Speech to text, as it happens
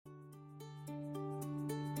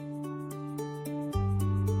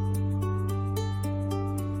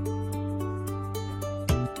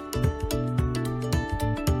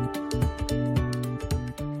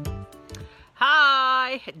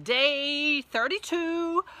day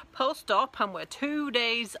 32 post-op, and we're 2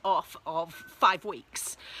 days off of 5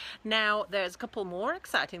 weeks. Now, there's a couple more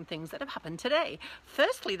exciting things that have happened today.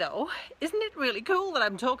 Firstly though, isn't it really cool that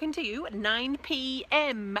I'm talking to you at 9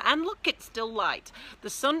 p.m. and look, it's still light. The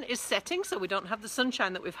sun is setting, so we don't have the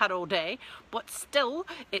sunshine that we've had all day, but still,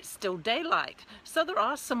 it's still daylight. So there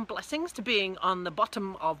are some blessings to being on the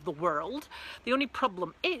bottom of the world. The only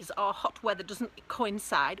problem is our hot weather doesn't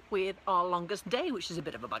coincide with our longest day, which is a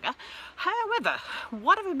bit of a bugger. However,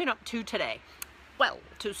 what have we been up to today? Well,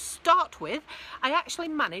 to start with, I actually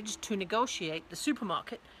managed to negotiate the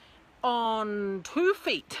supermarket on 2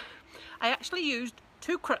 feet. I actually used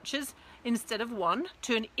 2 crutches instead of 1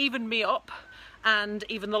 to even me up and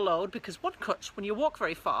even the load, because 1 crutch, when you walk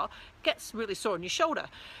very far, gets really sore in your shoulder.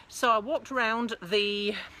 So I walked around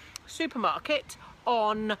the supermarket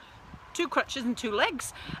on 2 crutches and 2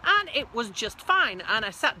 legs, and it was just fine. And I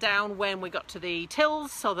sat down when we got to the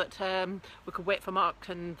tills so that we could wait for Mark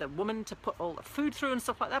and the woman to put all the food through and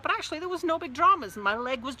stuff like that, but actually there was no big dramas and my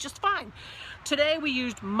leg was just fine. Today we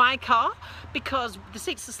used my car because the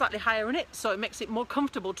seats are slightly higher in it, so it makes it more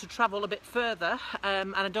comfortable to travel a bit further,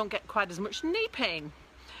 and I don't get quite as much knee pain.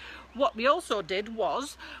 What we also did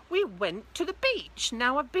was we went to the beach.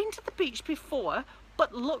 Now, I've been to the beach before,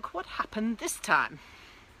 but look what happened this time.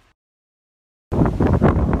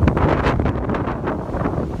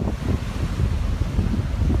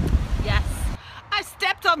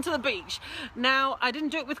 Onto the beach. Now, I didn't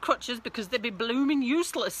do it with crutches because they'd be blooming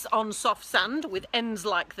useless on soft sand with ends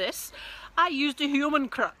like this. I used a human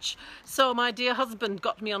crutch. So my dear husband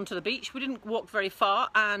got me onto the beach. We didn't walk very far,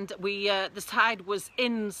 and the tide was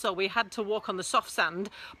in, so we had to walk on the soft sand.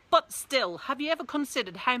 But still, have you ever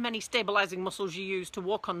considered how many stabilizing muscles you use to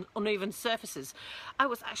walk on uneven surfaces? I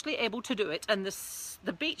was actually able to do it, and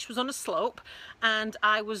the beach was on a slope, and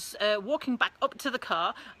I was walking back up to the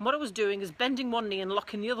car, and what I was doing is bending one knee and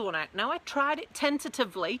locking the other one out. Now, I tried it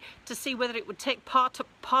tentatively to see whether it would take part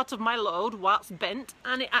of my load whilst bent,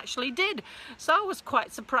 and it actually did. So I was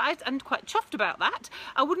quite surprised and quite chuffed about that.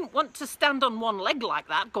 I wouldn't want to stand on one leg like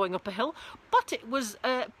that going up a hill, but it was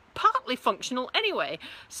partly functional anyway,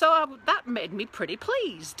 so that made me pretty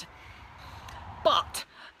pleased. But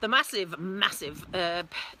the massive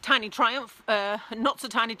tiny triumph, not so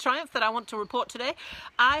tiny triumph that I want to report today,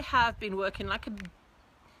 I have been working like a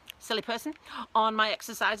silly person on my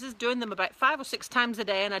exercises, doing them about 5 or 6 times a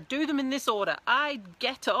day, and I do them in this order. I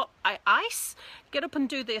get up, I ice, get up and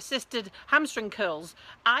do the assisted hamstring curls,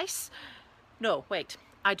 ice, no wait,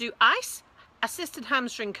 I do ice, assisted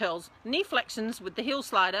hamstring curls, knee flexions with the heel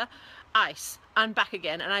slider, ice, and back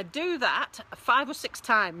again. And I do that 5 or 6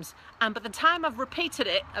 times, and by the time I've repeated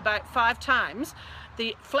it about 5 times,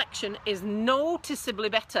 the flexion is noticeably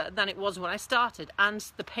better than it was when I started, and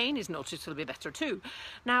the pain is noticeably better too.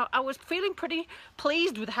 Now, I was feeling pretty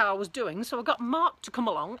pleased with how I was doing, so I got Mark to come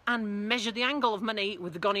along and measure the angle of my knee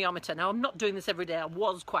with the goniometer. Now, I'm not doing this every day. I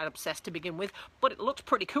was quite obsessed to begin with, but it looked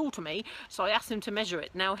pretty cool to me, so I asked him to measure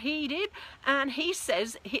it. Now, he did, and he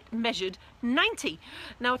says it measured 90.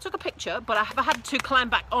 Now, I took a picture, but I have had to climb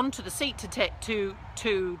back onto the seat to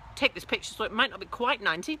take this picture, so it might not be quite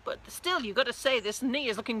 90, but still, you've got to say this knee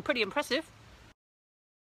is looking pretty impressive.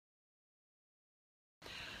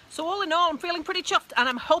 So all in all, I'm feeling pretty chuffed, and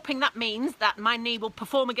I'm hoping that means that my knee will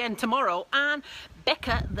perform again tomorrow, and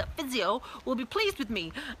Becca, the physio, will be pleased with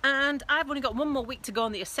me. And I've only got 1 more week to go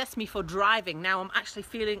on the assess me for driving. Now I'm actually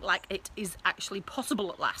feeling like it is actually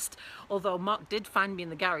possible at last, although Mark did find me in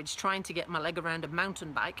the garage trying to get my leg around a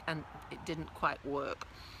mountain bike, and it didn't quite work.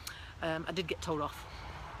 I did get told off,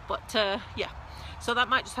 but yeah, so that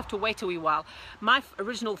might just have to wait a wee while. My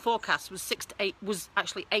original forecast was 6 to 8, was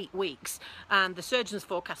actually 8 weeks, and the surgeon's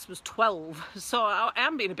forecast was 12. So I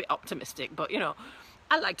am being a bit optimistic, but you know,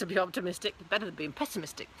 I like to be optimistic, better than being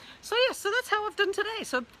pessimistic. So yeah, so that's how I've done today.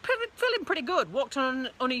 So feeling pretty good. Walked on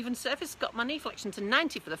an uneven surface, got my knee flexion to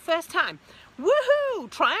 90 for the first time. Woohoo!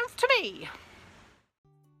 Triumph to me!